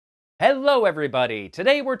Hello everybody!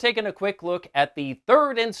 Today we're taking a quick look at the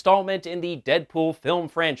third installment in the Deadpool film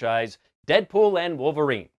franchise, Deadpool and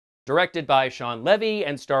Wolverine. Directed by Sean Levy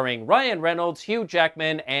and starring Ryan Reynolds, Hugh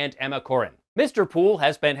Jackman, and Emma Corrin. Mr. Poole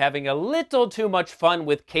has been having a little too much fun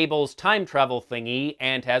with Cable's time travel thingy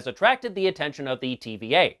and has attracted the attention of the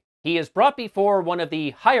TVA. He is brought before one of the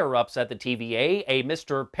higher-ups at the TVA, a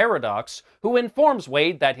Mr. Paradox, who informs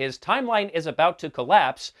Wade that his timeline is about to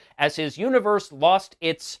collapse as his universe lost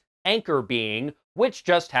its anchor being, which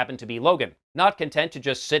just happened to be Logan. Not content to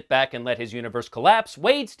just sit back and let his universe collapse,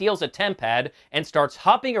 Wade steals a TemPad and starts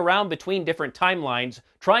hopping around between different timelines,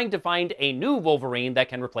 trying to find a new Wolverine that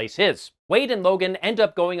can replace his. Wade and Logan end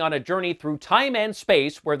up going on a journey through time and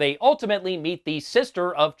space where they ultimately meet the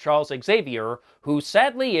sister of Charles Xavier, who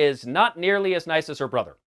sadly is not nearly as nice as her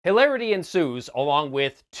brother. Hilarity ensues, along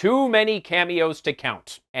with too many cameos to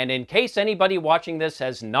count. And in case anybody watching this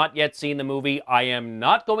has not yet seen the movie, I am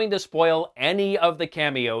not going to spoil any of the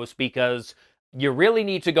cameos because you really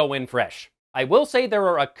need to go in fresh. I will say there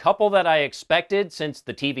are a couple that I expected. Since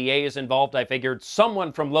the TVA is involved, I figured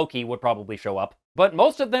someone from Loki would probably show up. But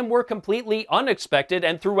most of them were completely unexpected,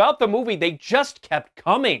 and throughout the movie they just kept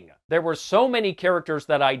coming. There were so many characters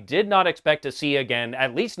that I did not expect to see again,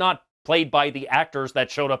 at least not played by the actors that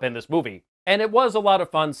showed up in this movie. And it was a lot of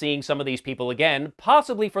fun seeing some of these people again,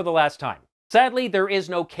 possibly for the last time. Sadly, there is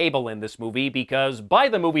no Cable in this movie because, by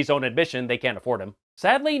the movie's own admission, they can't afford him.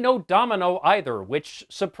 Sadly, no Domino either, which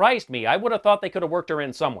surprised me. I would have thought they could have worked her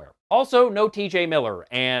in somewhere. Also, no TJ Miller,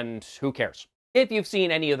 and who cares? If you've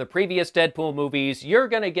seen any of the previous Deadpool movies, you're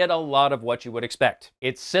gonna get a lot of what you would expect.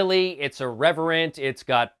 It's silly, it's irreverent, it's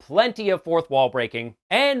got plenty of fourth wall breaking,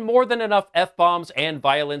 and more than enough F-bombs and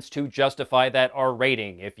violence to justify that R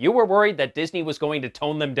rating. If you were worried that Disney was going to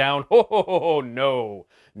tone them down, no.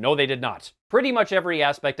 No, they did not. Pretty much every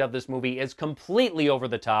aspect of this movie is completely over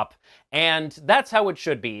the top, and that's how it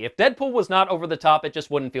should be. If Deadpool was not over the top, it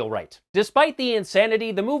just wouldn't feel right. Despite the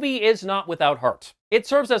insanity, the movie is not without heart. It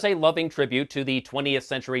serves as a loving tribute to the 20th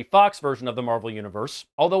Century Fox version of the Marvel Universe,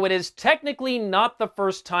 although it is technically not the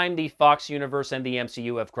first time the Fox universe and the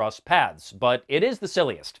MCU have crossed paths, but it is the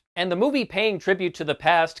silliest. And the movie paying tribute to the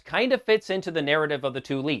past kind of fits into the narrative of the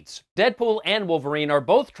two leads. Deadpool and Wolverine are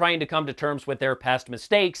both trying to come to terms with their past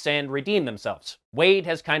mistakes and redeem themselves. Wade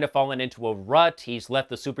has kind of fallen into a rut, he's left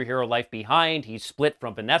the superhero life behind, he's split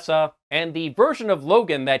from Vanessa, and the version of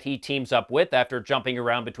Logan that he teams up with after jumping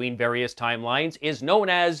around between various timelines is known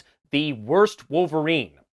as the worst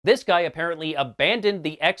Wolverine. This guy apparently abandoned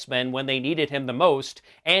the X-Men when they needed him the most,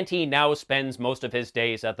 and he now spends most of his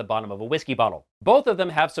days at the bottom of a whiskey bottle. Both of them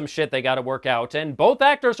have some shit they gotta work out, and both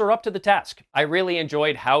actors are up to the task. I really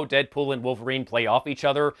enjoyed how Deadpool and Wolverine play off each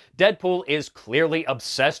other. Deadpool is clearly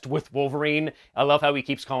obsessed with Wolverine. I love how he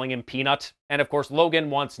keeps calling him Peanut. And of course, Logan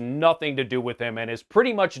wants nothing to do with him and is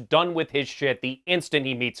pretty much done with his shit the instant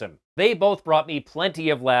he meets him. They both brought me plenty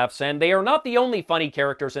of laughs, and they are not the only funny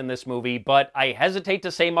characters in this movie, but I hesitate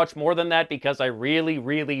to say much more than that because I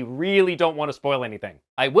really don't want to spoil anything.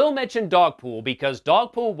 I will mention Dogpool because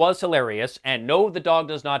Dogpool was hilarious, and no, the dog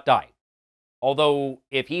does not die. Although,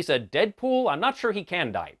 if he's a Deadpool, I'm not sure he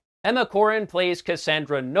can die. Emma Corrin plays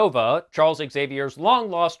Cassandra Nova, Charles Xavier's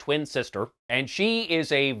long-lost twin sister, and she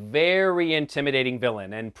is a very intimidating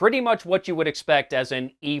villain, and pretty much what you would expect as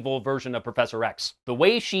an evil version of Professor X. The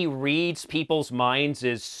way she reads people's minds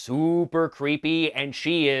is super creepy, and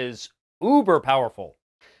she is uber powerful.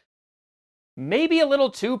 Maybe a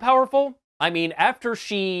little too powerful? I mean, after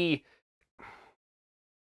she...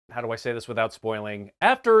 How do I say this without spoiling?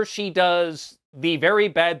 After she does the very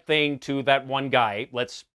bad thing to that one guy,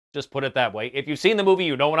 let's just put it that way. If you've seen the movie,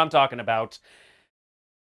 you know what I'm talking about.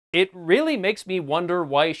 It really makes me wonder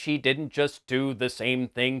why she didn't just do the same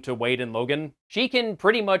thing to Wade and Logan. She can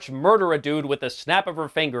pretty much murder a dude with a snap of her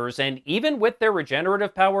fingers, and even with their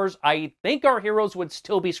regenerative powers, I think our heroes would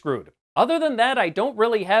still be screwed. Other than that, I don't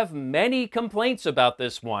really have many complaints about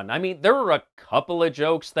this one. I mean, there are a couple of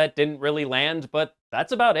jokes that didn't really land, but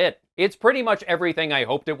that's about it. It's pretty much everything I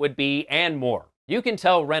hoped it would be, and more. You can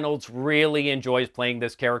tell Reynolds really enjoys playing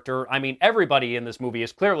this character. I mean, everybody in this movie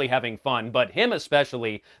is clearly having fun, but him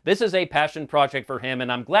especially. This is a passion project for him,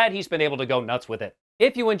 and I'm glad he's been able to go nuts with it.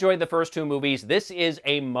 If you enjoyed the first two movies, this is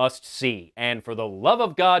a must-see, and for the love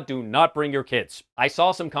of God, do not bring your kids. I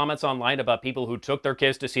saw some comments online about people who took their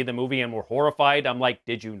kids to see the movie and were horrified. I'm like,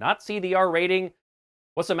 did you not see the R rating?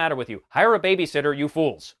 What's the matter with you? Hire a babysitter, you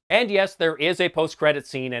fools. And yes, there is a post-credit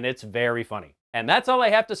scene, and it's very funny. And that's all I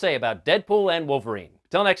have to say about Deadpool and Wolverine.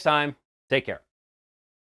 Till next time, take care.